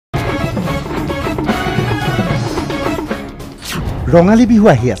ৰঙালী বিহু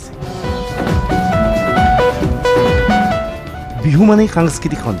আহি আছে। বিহু মানেই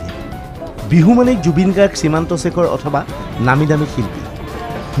সাংস্কৃতিক সন্ধিয়া। বিহু মানেই জুবিন গাৰ্গ, সীমান্ত শেখৰ অথবা নামী দামী শিল্পী।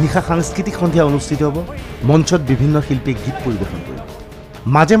 নিশা সাংস্কৃতিক সন্ধিয়া অনুষ্ঠিত হ'ব। মঞ্চত বিভিন্ন শিল্পীয়ে গীত পৰিৱেশন কৰিব।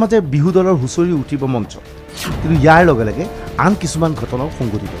 মাজে মাজে বিহু দলৰ হুঁচৰি উঠিব মঞ্চত। কিন্তু ইয়াৰ লগে লগে আন কিছুমান ঘটনাও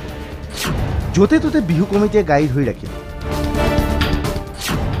সংঘটিত হ'ব। য'তে ত'তে বিহু কমিটিয়ে গাড়ী ধৰি ৰাখিব।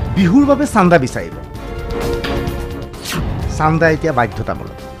 বিহুৰ বাবে চান্দা বিচাৰিব। চান্দা এতিয়া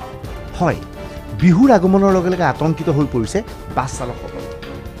বাধ্যতামূলক। হয়, বিহুৰ আগমনৰ লগে লগে আতংকিত হৈ পৰিছে বাছ চালকসকল।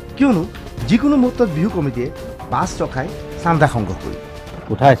 কিয়নো যিকোনো মুহূৰ্তত বিহু কমিটিয়ে বাছ ৰখাই চান্দা সংগ্ৰহ কৰিব।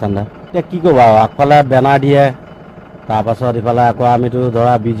 উঠাই চান্দা এতিয়া কি ক'বা আৰু, আগফালে বেনাৰ দিয়ে, তাৰপাছত ইফালে আকৌ আমিতো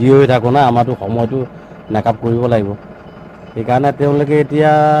ধৰা বিজি হৈ থাকোঁ না, আমাৰতো সময়টো মেকআপ কৰিব লাগিব। সেইকাৰণে তেওঁলোকে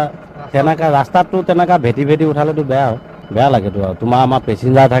এতিয়া তেনেকৈ ৰাস্তাততো তেনেকৈ ভেটি ভেটি উঠালেতো বেয়া লাগেতো আৰু। তোমাৰ আমাৰ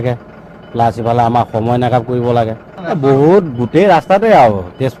পেচেঞ্জাৰ থাকে, প্লাছ ইফালে আমাৰ সময় মেকআপ কৰিব লাগে। বহুত গোটেই ৰাস্তাতে আৰু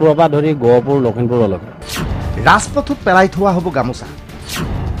তেজপুৰৰ পৰা ধৰি গহপুৰ লখিমপুৰলৈকে। ৰাজপথত পেলাই থোৱা হ'ব গামোচা।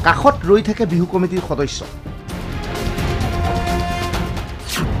 কাষত ৰৈ থাকে বিহু কমিটিৰ সদস্য।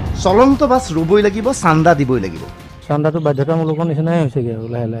 চলন্ত বাছ ৰ'বই লাগিব, চান্দা দিবই লাগিব। চান্দাটো বাধ্যতামূলকৰ নিচিনাই হৈছেগৈ আৰু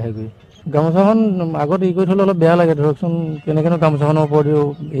লাহে লাহে গৈ। গামোচাখন আগত কৰি থ'লে অলপ বেয়া লাগে ধৰকচোন, কেনেকৈনো গামোচাখনৰ ওপৰতেও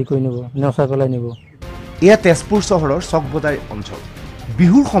কৰি নিব, নচাই পেলাই নিব। এয়া তেজপুৰ চহৰৰ চক বজাৰ অঞ্চল।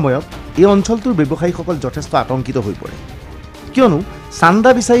 বিহুৰ সময়ত এই অঞ্চলটোৰ ব্যৱসায়ীসকল যথেষ্ট আতংকিত হৈ পৰে। কিয়নো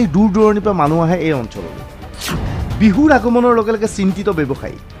চান্দা বিচাৰি দূৰ দূৰণিৰ পৰা মানুহ আহে এই অঞ্চললৈ। বিহুৰ আগমনৰ লগে লগে চিন্তিত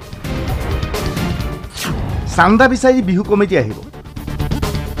ব্যৱসায়ী। চান্দা বিচাৰি বিহু কমিটি আহিব।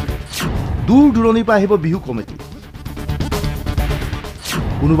 দূৰ দূৰণিৰ পৰা আহিব বিহু কমিটি।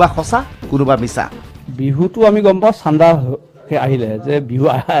 কোনোবা সঁচা, কোনোবা মিছা। বিহুটো আমি গম পাওঁ চান্দা আহিলে যে বিহু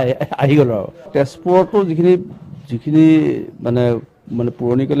আহি গ'ল আৰু। তেজপুৰতো যিখিনি মানে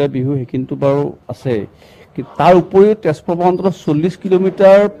পুৰণিকালীয়া বিহু সেইখিনিতো বাৰু আছে, তাৰ উপৰিও তেজপুৰৰ পৰা অন্ততঃ 40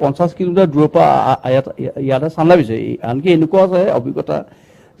 কিলোমিটাৰ 50 কিলোমিটাৰ দূৰৰ পৰা ইয়াতে চান্দা বিচাৰি। আনকি এনেকুৱা আছে অভিজ্ঞতা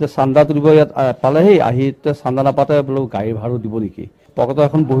যে চান্দা তুলিব ইয়াত পালেহি, আহি চান্দা নাপাতে বোলো গাড়ী ভাড়া দিব নেকি। পকেটত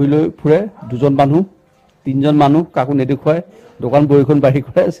এখন বহি লৈ ফুৰে, 2জন মানুহ 3জন মানুহ, কাকো নেদেখুৱাই দোকান বহীখন বাঢ়ি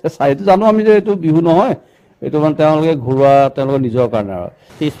কৰে। চাইটো জানো আমি যে এইটো বিহু নহয়, এইটো মানে তেওঁলোকে ঘৰুৱা, তেওঁলোকৰ নিজৰ কাৰণে আৰু।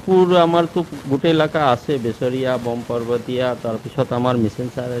 তেজপুৰ আমাৰতো গোটেই এলেকা আছে, বেচৰীয়া, বম পৰ্বতীয়া, তাৰপিছত আমাৰ মিছন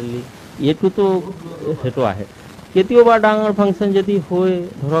চাৰিআলি, এইটোতো সেইটো আহে। কেতিয়াবা ডাঙৰ ফাংচন যদি হয়,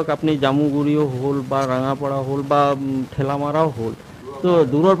 ধৰক আপুনি জামুগুৰিও হ'ল বা ৰাঙাপাৰা হ'ল বা ঠেলামাৰাও হ'ল, তো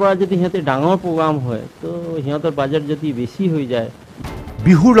দূৰৰ পৰা যদি সিহঁতে ডাঙৰ প্ৰগ্ৰাম হয় তো সিহঁতৰ বাজেট যদি বেছি হৈ যায়।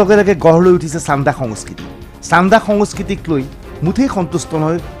 বিহুৰ লগে লগে গঢ় লৈ উঠিছে চান্দা সংস্কৃতি। চান্দা সংস্কৃতিক লৈ মুঠেই সন্তুষ্ট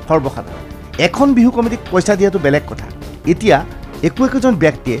নহয় সৰ্বসাধাৰণ। এখন বিহু কমিটিক পইচা দিয়াটো বেলেগ কথা। এতিয়া একোজন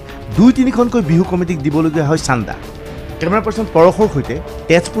ব্যক্তিয়ে 2-3খনকৈ বিহু কমিটিক দিবলগীয়া হয় চান্দা। কেমেৰা পাৰ্চন পৰশৰ সৈতে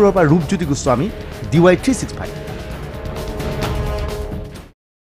তেজপুৰৰ পৰা ৰূপজ্যোতি গোস্বামী, DY365।